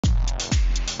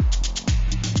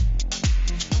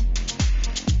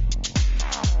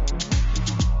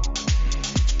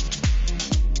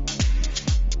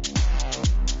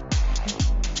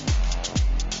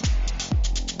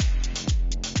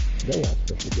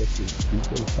This is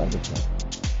DJ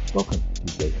Cyberside. Welcome,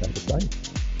 DJ Cyberside.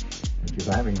 Thank you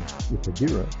for having me. With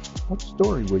Hegira, what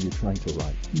story were you trying to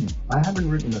write? I haven't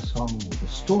written a song with a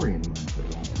story in mind for a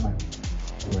long time.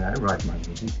 The way I write my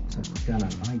music is I put down an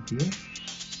idea,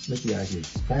 let the idea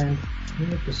expand,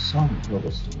 and let the song tell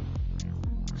the story.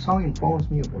 The song informs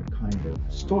me of what kind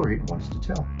of story it wants to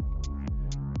tell.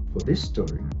 For this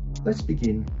story, let's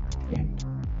begin at the end.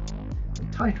 The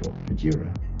title,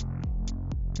 Hegira,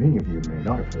 many of you may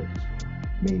not have heard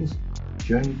this, means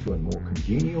journey to a more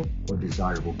congenial or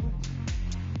desirable place.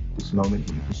 This moment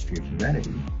in the history of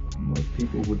humanity, most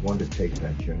people would want to take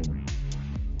that journey.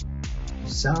 The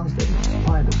sounds that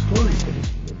inspire the story for this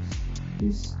place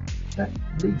is that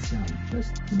lead sound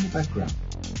just in the background.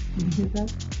 Can you hear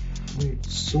that? Where it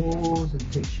soars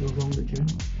and takes you along the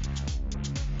journey.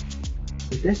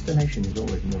 The destination is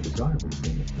always more desirable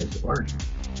than the place of origin.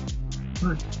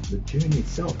 But the journey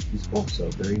itself is also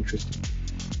very interesting.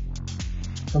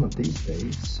 Some of these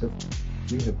days,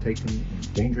 we have taken a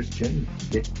dangerous journey to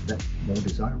get to that more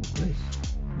desirable place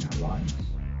in our lives,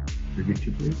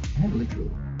 figuratively and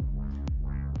literally.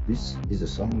 This is a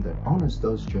song that honors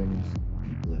those journeys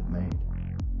people have made.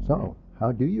 So,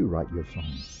 how do you write your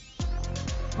songs?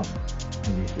 I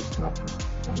usually start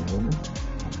with one element,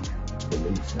 the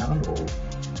lead sound or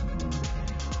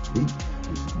the beat,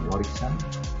 the melodic sound,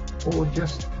 or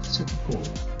just set the chord,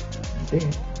 and then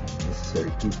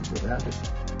necessary pieces without it,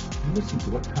 and listen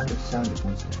to what kind of sound it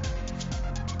wants to have.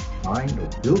 Find or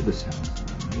build the sounds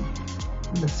that you need.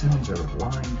 When the sounds are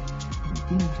aligned,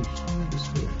 begin to hear the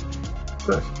story.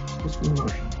 First, just the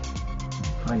emotion, and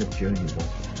the kind of journey it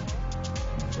wants to have,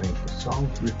 and arrange the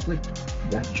song to reflect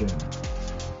that journey.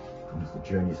 Once the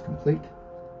journey is complete,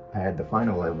 I add the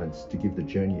final elements to give the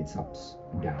journey its ups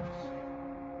and downs.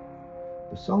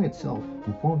 The song itself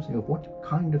informs me of what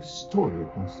kind of story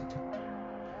it wants to tell.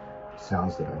 The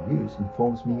sounds that I use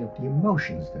informs me of the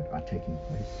emotions that are taking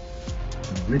place.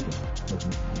 The rhythm tells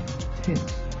me how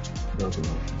intense those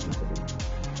emotions are to be.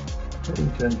 That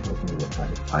in turn tells me what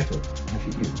kind of title I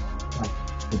should use, like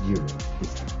Hegira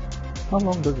this time. How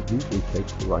long does it usually take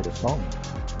to write a song?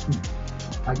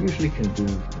 I usually can do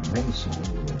the main song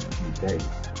within a few days,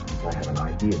 if I have an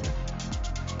idea.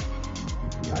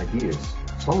 If the idea is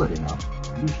solid enough,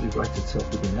 it usually writes itself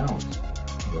within hours.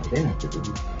 What I then have to do is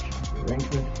change the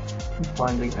arrangement and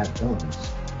finally add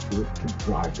elements to it to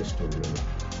drive the story along.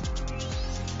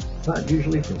 But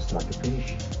usually from start to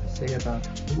finish, I say about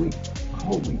a week, a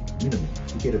whole week minimum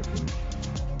to get it finished.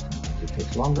 Sometimes it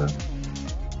takes longer,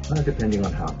 depending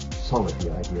on how solid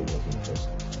the idea was in the first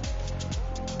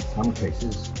place. In some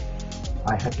cases,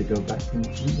 I had to go back and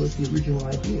rework the original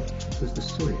idea because the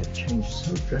story had changed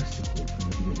so drastically from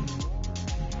the beginning.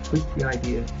 Tweak the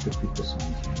idea to fit the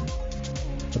song's meaning.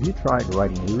 Have you tried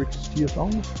writing lyrics to your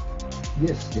songs?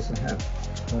 Yes I have.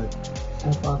 But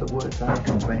so far the words aren't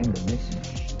conveying the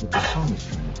message that the song is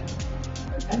trying to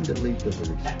tell. And delete the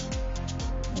lyrics.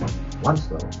 Once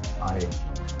though, I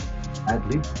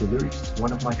ad-libbed the lyrics to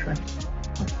one of my tracks.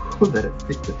 I thought that it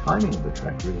fit the timing of the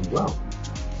track really well.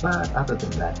 But other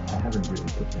than that, I haven't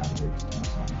really put down lyrics to my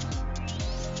songs.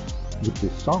 With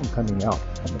this song coming out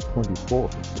on the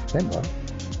 24th of September,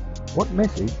 what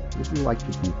message would you like to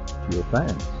give to your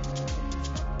fans?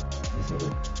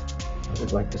 I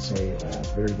would like to say a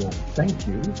very warm thank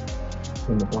you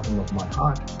from the bottom of my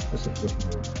heart for supporting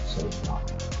me so far.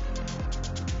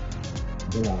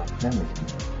 They are family to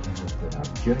me, and that our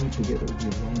journey together will be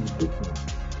a long and good one.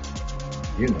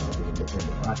 You know, the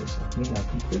independent artists like me are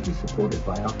completely supported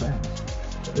by our fans,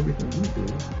 so everything we do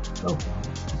so far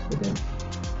is for them.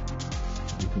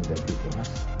 Everything they do for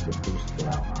us is a boost for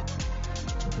our art.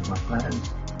 So to my fans,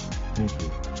 thank you,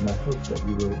 and I hope that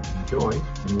you will enjoy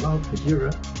and love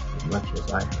Hegira as much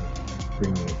as I have,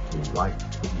 bringing it to life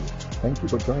for you. Thank you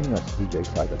for joining us, DJ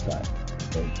Cyberside.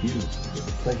 Thank you. It was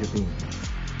a pleasure being here.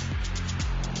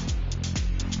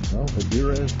 Well,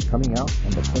 Hegira is coming out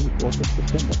on the 24th of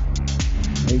September.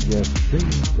 Major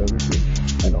streaming services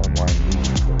and online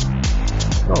music services.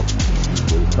 So,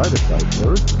 DJ Cyberside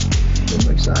words. Until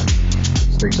next time,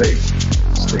 stay safe,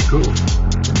 stay cool,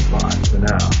 and bye for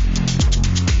now.